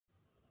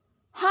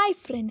Hi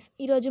friends,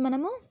 ఈరోజు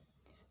మనము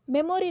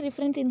memory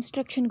reference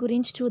instruction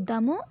గురించి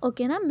చూద్దాము.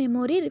 ఓకేనా?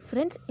 Memory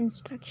reference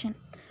instruction.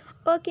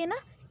 ఓకేనా?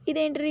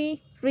 ఇదేంటి?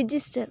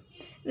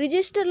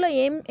 రిజిస్టర్లో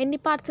ఎన్ని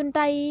పార్ట్స్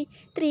ఉంటాయి?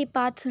 3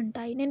 పార్ట్స్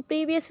ఉంటాయి. నేను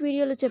ప్రీవియస్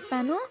వీడియోలో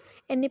చెప్పాను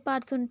ఎన్ని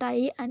పార్ట్స్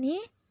ఉంటాయి అని.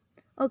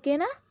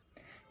 ఓకేనా?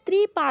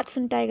 3 పార్ట్స్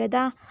ఉంటాయి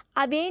కదా,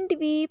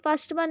 అవేంటివి?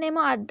 ఫస్ట్ వన్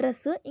ఏమో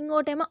అడ్రస్,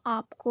 ఇంకోటేమో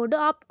ఆప్ కోడ్.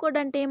 ఆప్ కోడ్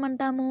అంటే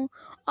ఏమంటాము?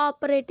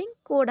 ఆపరేటింగ్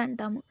కోడ్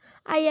అంటాము.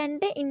 అవి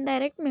అంటే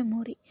ఇండైరెక్ట్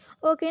మెమొరీ.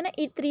 ఓకేనా?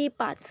 ఈ 3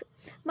 పార్ట్స్.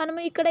 మనము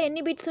ఇక్కడ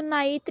ఎన్ని బిట్స్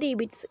ఉన్నాయి? 3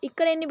 బిట్స్.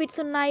 ఇక్కడ ఎన్ని బిట్స్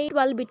ఉన్నాయి?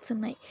 12 బిట్స్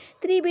ఉన్నాయి.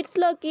 3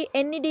 బిట్స్లోకి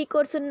ఎన్ని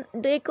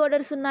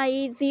డీకోడర్స్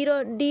ఉన్నాయి? 0,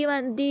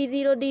 D1,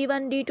 D0,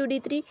 D1, D2,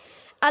 D3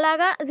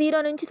 అలాగా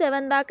 0 నుంచి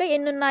 7 దాకా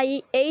ఎన్ని ఉన్నాయి?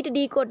 8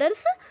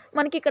 డీకోడర్స్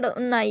మనకి ఇక్కడ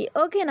ఉన్నాయి.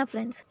 ఓకేనా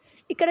ఫ్రెండ్స్?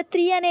 ఇక్కడ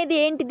 3 అనేది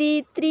ఏంటిది?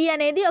 3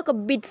 అనేది ఒక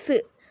బిట్స్.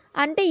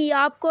 అంటే ఈ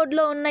ఆప్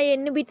కోడ్లో ఉన్న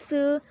ఎన్ని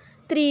బిట్స్?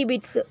 3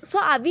 బిట్స్. సో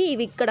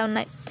ఇవి ఇక్కడ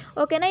ఉన్నాయి.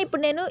 ఓకేనా?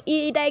 ఇప్పుడు నేను ఈ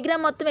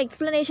డయాగ్రామ్ మొత్తం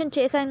ఎక్స్ప్లెనేషన్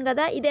చేశాను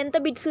కదా. ఇది ఎంత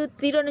బిట్స్?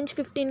 0 నుంచి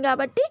 15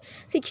 కాబట్టి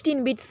 16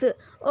 బిట్స్.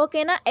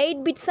 ఓకేనా?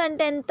 8 బిట్స్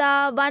అంటే ఎంత?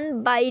 1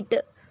 బైట్.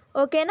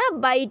 ఓకేనా?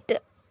 బైట్.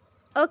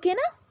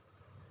 ఓకేనా?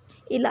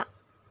 ఇలా.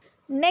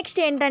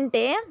 నెక్స్ట్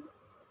ఏంటంటే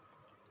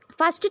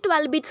first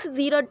 12 bits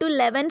 0 to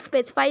 11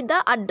 specify the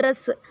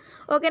address.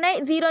 ఓకేనా?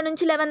 0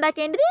 నుంచి 11 దాకా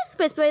ఏంటిది?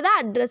 Specify the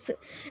address.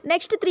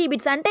 Next 3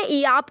 bits అంటే ఈ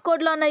ఆప్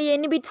కోడ్లో ఉన్న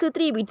ఎన్ని bits?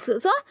 3 bits.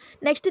 So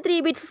next 3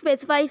 bits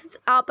specifies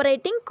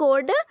operating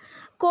code.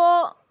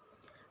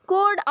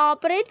 Code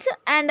operates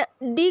and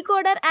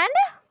decoder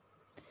and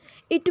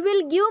it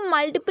will give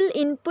multiple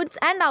inputs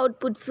and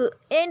outputs.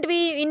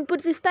 ఏంటివి?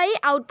 ఇన్పుట్స్ ఇస్తాయి,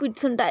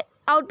 అవుట్పుట్స్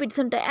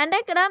ఉంటాయి. అంటే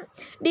ఇక్కడ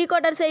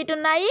డీకోడర్స్ 8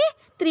 ఉన్నాయి,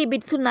 3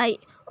 బిట్స్ ఉన్నాయి.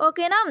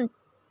 ఓకేనా?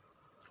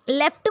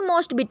 లెఫ్ట్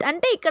మోస్ట్ బిట్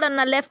అంటే ఇక్కడ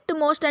ఉన్న లెఫ్ట్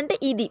మోస్ట్ అంటే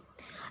ఇది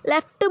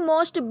left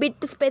most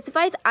bit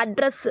specifies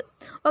address.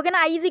 ఓకేనా?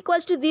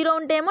 i=0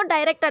 ఉంటేమో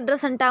డైరెక్ట్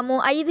అడ్రస్ అంటాము.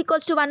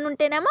 i=1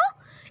 ఉంటేనేమో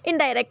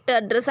ఇండైరెక్ట్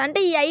అడ్రస్. అంటే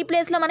ఈ i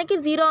ప్లేస్లో మనకి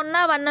 0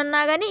 ఉన్నా 1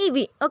 ఉన్నా కానీ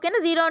ఇవి.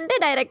 ఓకేనా? 0 ఉంటే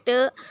డైరెక్ట్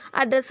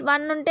అడ్రస్,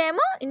 1 ఉంటే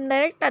ఏమో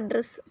ఇండైరెక్ట్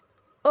అడ్రస్.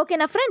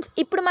 ఓకేనా ఫ్రెండ్స్?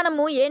 ఇప్పుడు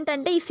మనము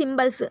ఏంటంటే ఈ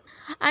సింబల్స్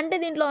అంటే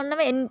దీంట్లో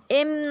ఉన్నవి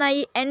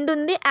ఏమున్నాయి? ఎండ్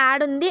ఉంది,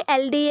 యాడ్ ఉంది,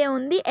 LDA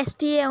ఉంది,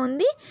 STA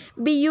ఉంది,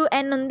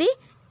 BUN ఉంది,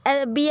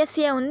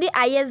 BSA ఉంది,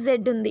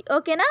 ISZ ఉంది.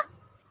 ఓకేనా?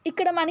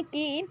 ఇక్కడ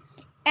మనకి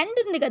ఎండ్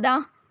ఉంది కదా,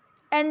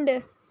 ఎండ్.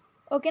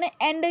 ఓకేనా?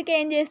 ఎండ్కి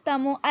ఏం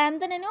చేస్తాము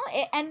అదంతా నేను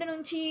ఎండ్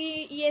నుంచి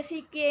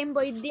EACకి ఏం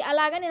పోయిద్ది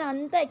అలాగా నేను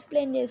అంతా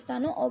ఎక్స్ప్లెయిన్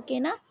చేస్తాను.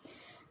 ఓకేనా?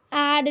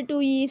 Add to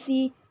EC.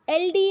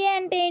 LDA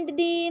అంటే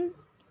ఏంటిది?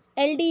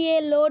 LDA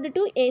లోడ్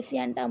టు AC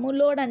అంటాము,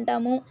 లోడ్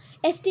అంటాము.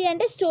 ST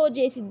అంటే స్టోర్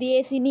చేసిద్ది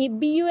ACని.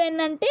 BUN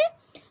అంటే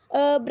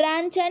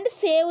branch and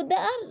save the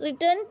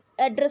return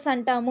address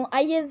అంటాము.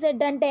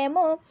 ISZ అంటే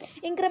ఏమో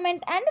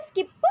increment and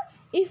skip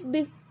if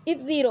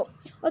 0.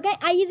 Okay?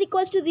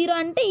 i=0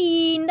 అంటే ఈ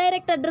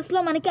ఇండైరెక్ట్ అడ్రస్లో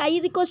మనకి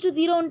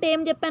i=0 ఉంటే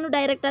ఏం చెప్పాను?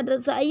 Direct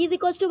address.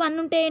 i=1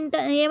 ఉంటే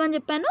ఏమని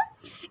చెప్పాను?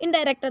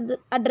 Indirect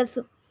address.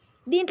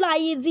 దీంట్లో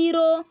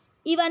i0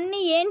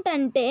 ఇవన్నీ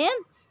ఏంటంటే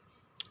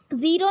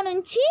 0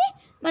 నుంచి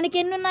మనకి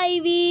ఎన్ని ఉన్నాయి?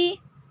 ఇవి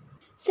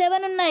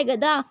 7 ఉన్నాయి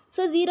కదా.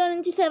 సో 0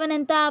 నుంచి 7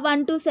 ఎంత?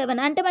 1 to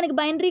 7. అంటే మనకి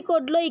బైనరీ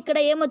కోడ్లో ఇక్కడ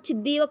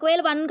ఏమొచ్చింది?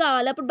 ఒకవేళ 1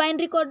 కావాలి అప్పుడు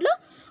బైనరీ కోడ్లో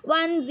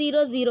 1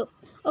 0 0.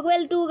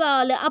 ఒకవేళ 2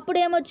 కావాలి అప్పుడు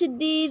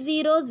ఏమొచ్చింది?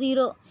 0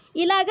 0.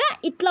 ఇలాగా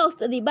ఇట్లా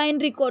వస్తుంది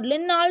బైనరీ కోడ్లో.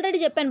 నేను ఆల్రెడీ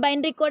చెప్పాను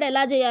బైనరీ కోడ్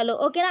ఎలా చేయాలో.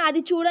 ఓకేనా?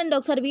 అది చూడండి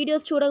ఒకసారి,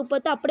 వీడియోస్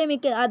చూడకపోతే అప్పుడే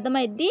మీకు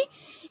అర్థమైద్ది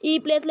ఈ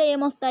ప్లేస్లో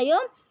ఏమొస్తాయో.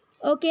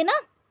 ఓకేనా?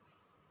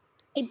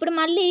 ఇప్పుడు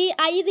మళ్ళీ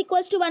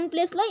i=1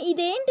 ప్లేస్లో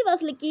ఇదేంటి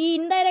అసలుకి?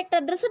 Indirect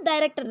address,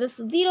 direct address.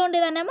 0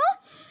 ఉండేదానేమో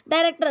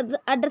direct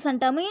address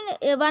అంటాము,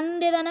 1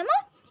 ఉండేదానేమో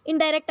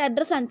ఇండైరెక్ట్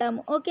అడ్రస్ అంటాము.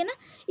 ఓకేనా?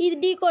 ఇది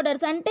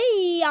డీకోడర్స్ అంటే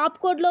ఈ ఆప్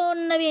కోడ్లో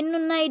ఉన్నవి ఎన్ని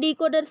ఉన్నాయి?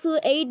 డీకోడర్స్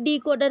 8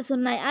 డీకోడర్స్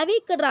ఉన్నాయి. అవి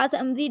ఇక్కడ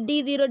రాసాం.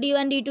 D0,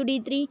 D1, D2,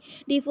 D3,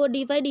 D4,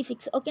 D5,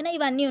 D6. ఓకేనా?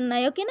 ఇవన్నీ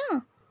ఉన్నాయి. ఓకేనా?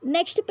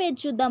 నెక్స్ట్ పేజ్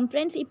చూద్దాం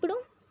ఫ్రెండ్స్. ఇప్పుడు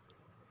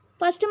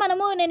ఫస్ట్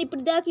నేను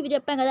ఇప్పుడు దాకా ఇవి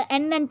చెప్పాను కదా.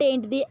 ఎండ్ అంటే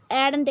ఏంటిది?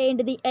 యాడ్ అంటే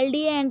ఏంటిది?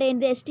 LDA అంటే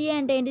ఏంటిది? STA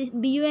అంటే ఏంటిది?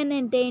 BUN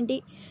అంటే ఏంటి?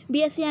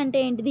 BSA అంటే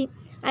ఏంటిది?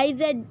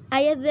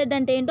 ISZ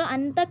అంటే ఏంటో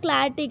అంతా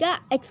క్లారిటీగా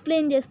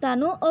ఎక్స్ప్లెయిన్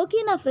చేస్తాను.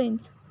 ఓకేనా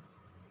ఫ్రెండ్స్?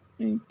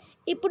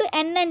 ఇప్పుడు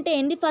ఎండ్ అంటే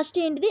ఏంటి? ఫస్ట్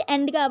ఏంటిది?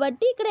 ఎండ్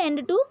కాబట్టి ఇక్కడ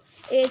ఎండ్ టు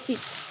AC.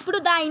 ఇప్పుడు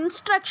the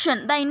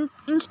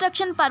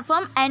instruction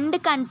perform end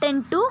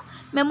content to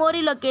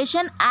memory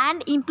location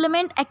and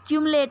implement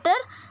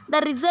accumulator.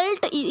 The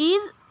result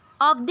is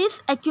of this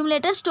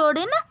accumulator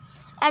stored in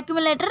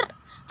accumulator.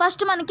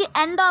 First మనకి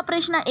ఎండ్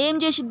ఆపరేషన్ ఏం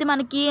చేసిద్ది?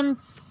 మనకి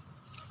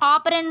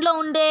ఆపరెండ్లో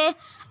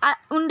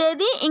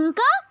ఉండేది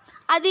ఇంకా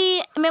అది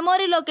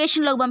మెమొరీ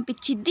లొకేషన్లోకి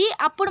పంపించిద్ది.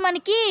 అప్పుడు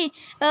మనకి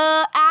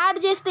యాడ్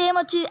చేస్తే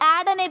ఏమొచ్చింది?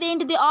 యాడ్ అనేది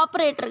ఏంటిది?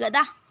 ఆపరేటర్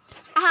కదా.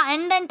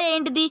 ఎండ్ అంటే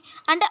ఏంటిది?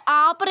 అంటే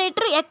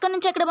ఆపరేటర్ ఎక్కడి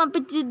నుంచి ఎక్కడ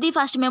పంపించిద్ది?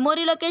 ఫస్ట్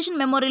మెమొరీ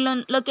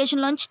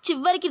లొకేషన్లోంచి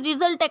చివరికి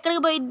రిజల్ట్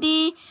ఎక్కడికి పోయిద్ది?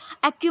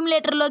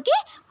 అక్యుములేటర్లోకి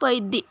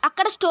పోయిద్ది,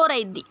 అక్కడ స్టోర్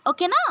అయ్యిద్ది.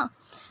 ఓకేనా?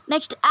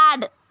 Next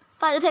add.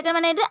 సెకండ్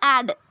వన్ అనేది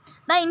add.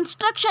 The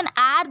instruction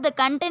add the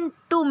content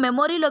to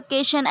memory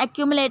location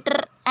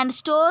accumulator and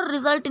store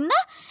result in the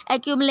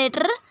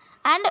accumulator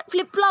and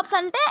flip flops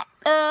అంటే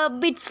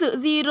బిట్స్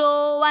 0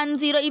 1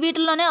 0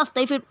 వీటిల్లోనే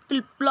వస్తాయి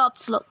ఫ్లిప్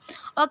ఫ్లాప్స్లో.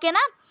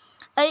 ఓకేనా.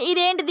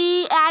 ఇదేంటిది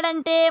యాడ్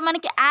అంటే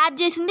మనకి యాడ్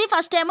చేసింది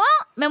ఫస్ట్ ఏమో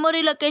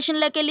మెమొరీ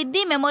లొకేషన్లోకి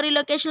వెళ్ళిద్ది, మెమొరీ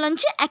లొకేషన్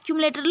నుంచి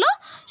అక్యుములేటర్లో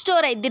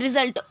స్టోర్ అయ్యిద్ది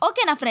రిజల్ట్.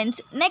 ఓకేనా ఫ్రెండ్స్.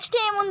 నెక్స్ట్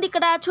ఏముంది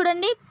ఇక్కడ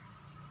చూడండి,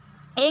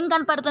 ఏం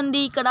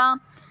కనపడుతుంది ఇక్కడ,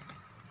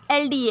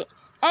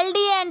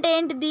 ఎల్డిఏ అంటే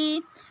ఏంటిది,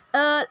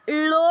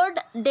 load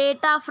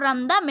data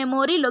from the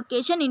memory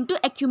location into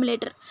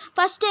accumulator.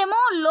 First ఏమో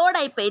లోడ్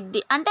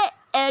అయిపోయిద్ది అంటే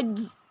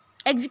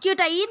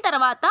ఎగ్జిక్యూట్ అయిన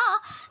తర్వాత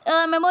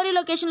మెమొరీ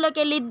లొకేషన్లోకి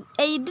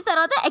అయ్యిద్ది,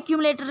 తర్వాత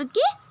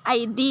అక్యుములేటర్కి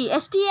అయ్యిద్ది.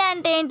 ఎస్టీఏ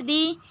అంటే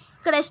ఏంటిది,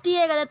 ఇక్కడ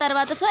ఎస్టీఏ కదా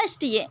తర్వాత, సో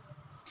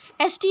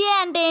ఎస్టీఏ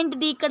అంటే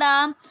ఏంటిది, ఇక్కడ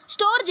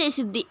స్టోర్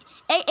చేసిద్ది.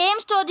 ఏం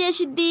స్టోర్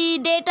చేసిద్ది,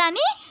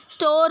 డేటాని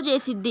స్టోర్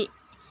చేసిద్ది.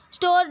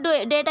 స్టోర్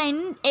డేటా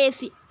ఇన్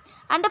ఏసీ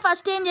అంటే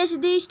ఫస్ట్ ఏం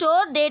చేసిద్ది,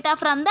 store data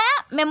from the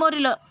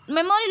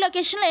memory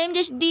లొకేషన్లో ఏం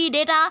చేసిద్ది,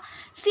 డేటా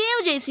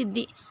సేవ్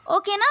చేసిద్ది.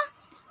 ఓకేనా.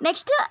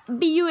 నెక్స్ట్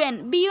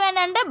బియుఎన్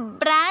అంటే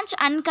బ్రాంచ్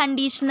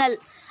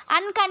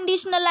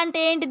అన్కండిషనల్ అంటే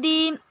ఏంటిది,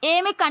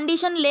 ఏమి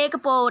కండిషన్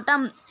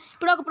లేకపోవటం.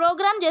 ఇప్పుడు ఒక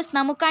ప్రోగ్రామ్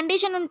చేస్తున్నాము,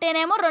 కండిషన్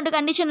ఉంటేనేమో 2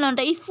 కండిషన్లు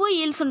ఉంటాయి, ఇఫ్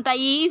ఈల్స్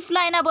ఉంటాయి. ఇఫ్లో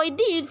అయినా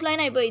పోయిద్ది, ఈల్స్లో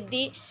అయినా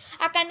అయిపోయిద్ది.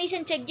 ఆ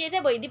కండిషన్ చెక్ చేసే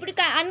పోయిద్ది. ఇప్పుడు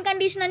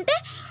అన్కండిషన్ అంటే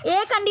ఏ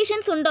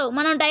కండిషన్స్ ఉండవు,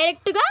 మనం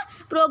డైరెక్ట్గా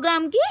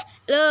ప్రోగ్రామ్కి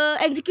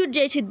ఎగ్జిక్యూట్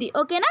చేసిద్ది.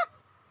 ఓకేనా.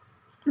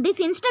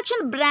 This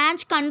instruction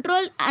branch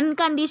control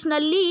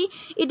unconditionally,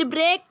 it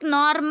break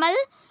normal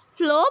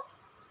flow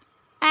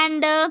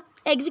and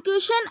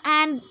execution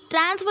and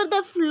transfer the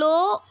flow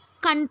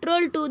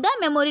control to the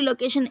memory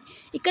location.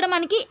 ఇక్కడ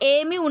మనకి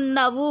ఏమీ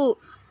ఉండవు,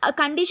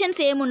 కండిషన్స్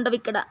ఏమి ఉండవు,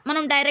 ఇక్కడ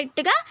మనం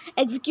డైరెక్ట్గా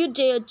ఎగ్జిక్యూట్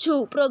చేయొచ్చు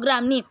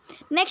ప్రోగ్రామ్ని.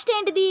 నెక్స్ట్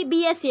ఏంటిది,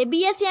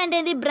 బిఎస్ఏ అంటే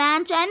ఏంటి,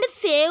 branch and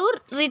save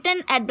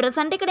return address.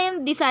 అంటే ఇక్కడ ఏం,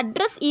 this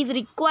address is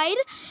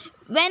required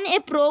when a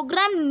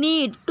programme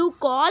need to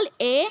call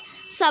A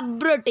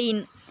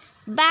subroutine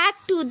back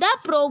to the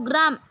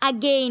programme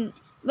again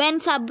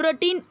when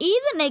subroutine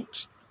is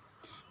next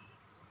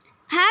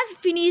has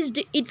finished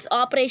it's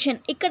operation.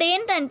 ఇక్కడ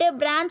ఏంటంటే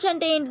branch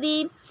అంటే ఏంటిది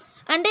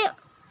అంటే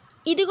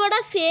ఇది కూడా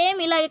సేమ్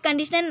ఇలాగే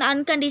కండిషన్ అండ్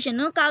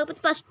అన్కండిషన్, కాకపోతే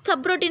ఫస్ట్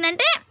సబ్ రొటీన్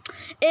అంటే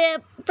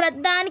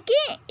ప్రతిదానికి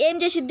ఏం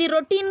చేసిద్ది,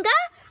 రొటీన్గా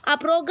ఆ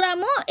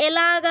ప్రోగ్రాము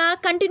ఎలాగా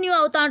కంటిన్యూ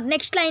అవుతా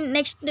నెక్స్ట్ లైన్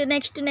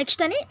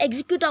నెక్స్ట్ అని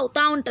ఎగ్జిక్యూట్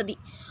అవుతూ ఉంటుంది.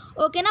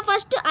 ఓకేనా.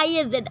 First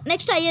ఐఎస్జెడ్,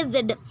 next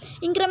ఐఎస్జెడ్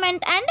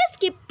increment and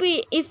skip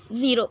if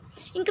 0.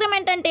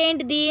 Increment అంటే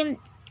ఏంటిది,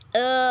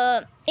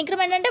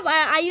 ఇంక్రిమెంట్ అంటే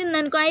ఐ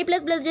ఉందనుకో, ఐ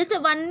ప్లస్ చేస్తే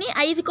 1ని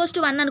i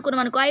 = 1 అనుకున్నాం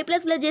అనుకో, i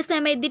ప్లస్ చేస్తే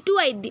ఏమైద్ది 2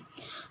 అయింది.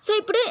 సో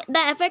ఇప్పుడు the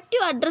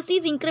effective address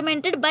is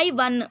incremented by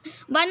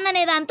 1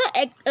 అనే దాంతో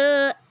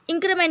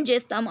ఇంక్రిమెంట్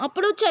చేస్తాము.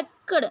 అప్పుడు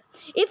చెక్డ్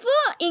ఇఫ్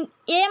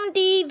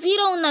ఏంటి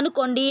 0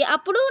 ఉందనుకోండి,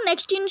 అప్పుడు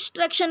నెక్స్ట్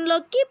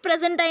ఇన్స్ట్రక్షన్లోకి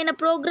ప్రజెంట్ అయిన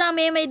ప్రోగ్రామ్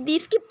ఏమైద్ది,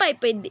 స్కిప్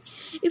అయిపోయింది.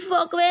 ఇఫ్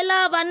ఒకవేళ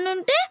 1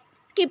 ఉంటే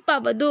స్కిప్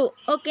అవ్వదు.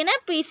 ఓకేనా.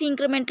 పీసీ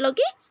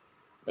ఇంక్రిమెంట్లోకి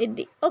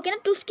ఇద్ది. ఓకేనా.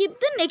 To skip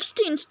the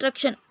next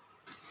instruction.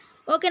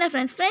 ఓకేనా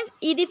ఫ్రెండ్స్.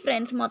 ఇది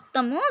ఫ్రెండ్స్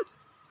మొత్తము.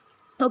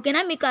 ఓకేనా,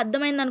 మీకు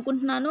అర్థమైంది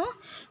అనుకుంటున్నాను.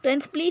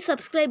 ఫ్రెండ్స్ ప్లీజ్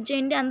సబ్స్క్రైబ్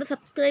చేయండి. అందరూ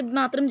సబ్స్క్రైబ్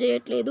మాత్రం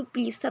చేయట్లేదు,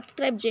 ప్లీజ్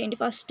సబ్స్క్రైబ్ చేయండి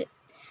ఫస్ట్.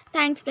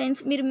 Thanks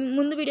friends. మీరు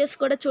ముందు వీడియోస్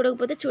కూడా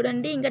చూడకపోతే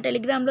చూడండి, ఇంకా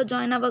టెలిగ్రామ్లో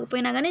జాయిన్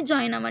అవ్వకపోయినా కానీ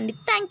జాయిన్ అవ్వండి.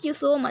 Thank you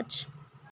so much.